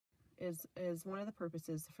is one of the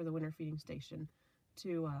purposes for the winter feeding station,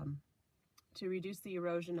 to reduce the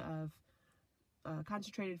erosion of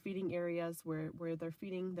concentrated feeding areas where they're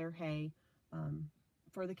feeding their hay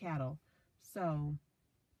for the cattle. So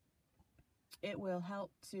it will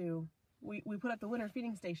help to, we put up the winter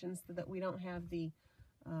feeding stations so that we don't have the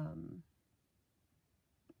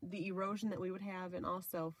erosion that we would have, and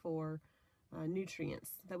also for nutrients,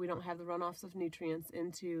 that we don't have the runoffs of nutrients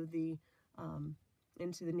into the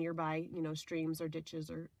nearby, streams or ditches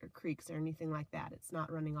or creeks or anything like that. It's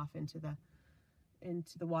not running off into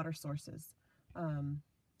the water sources.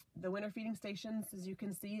 The winter feeding stations, as you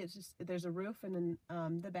can see, it's just, there's a roof, and in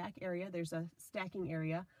the back area there's a stacking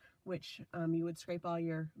area, which you would scrape all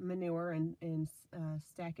your manure and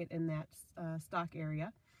stack it in that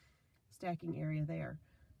stacking area there.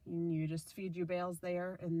 And you just feed your bales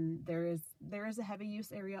there, and there is a heavy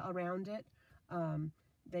use area around it.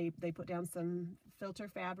 They put down some filter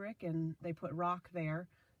fabric, and they put rock there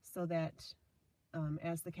so that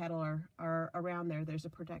as the cattle are around there, there's a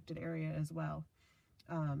protected area as well.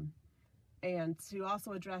 And to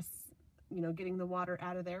also address, getting the water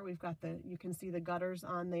out of there, we've got you can see the gutters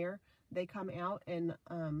on there. They come out, and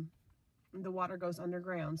the water goes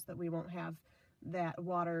underground so that we won't have that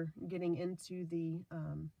water getting into the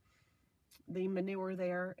manure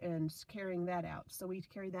there and carrying that out. So we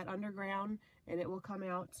carry that underground, and it will come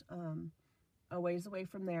out a ways away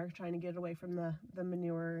from there, trying to get away from the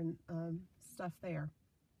manure and stuff there.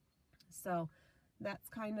 So that's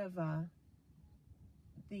kind of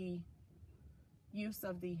the use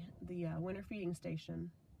of the winter feeding station.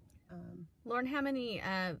 Lauren, how many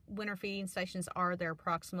winter feeding stations are there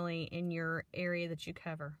approximately in your area that you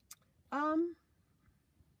cover?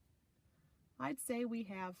 I'd say we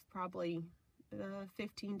have probably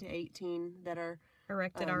 15 to 18 that are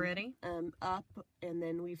erected already, up, and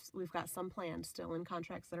then we've got some planned still in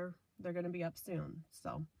contracts they're going to be up soon.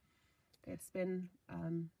 So it's been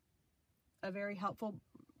a very helpful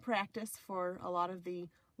practice for a lot of the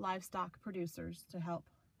livestock producers to help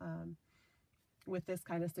with this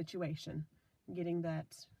kind of situation, getting that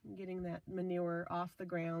manure off the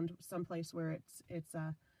ground someplace where it's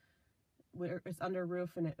under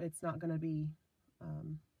roof, and it's not going to be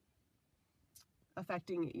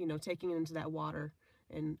affecting, taking it into that water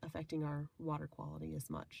and affecting our water quality as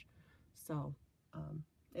much. So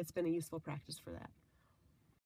it's been a useful practice for that.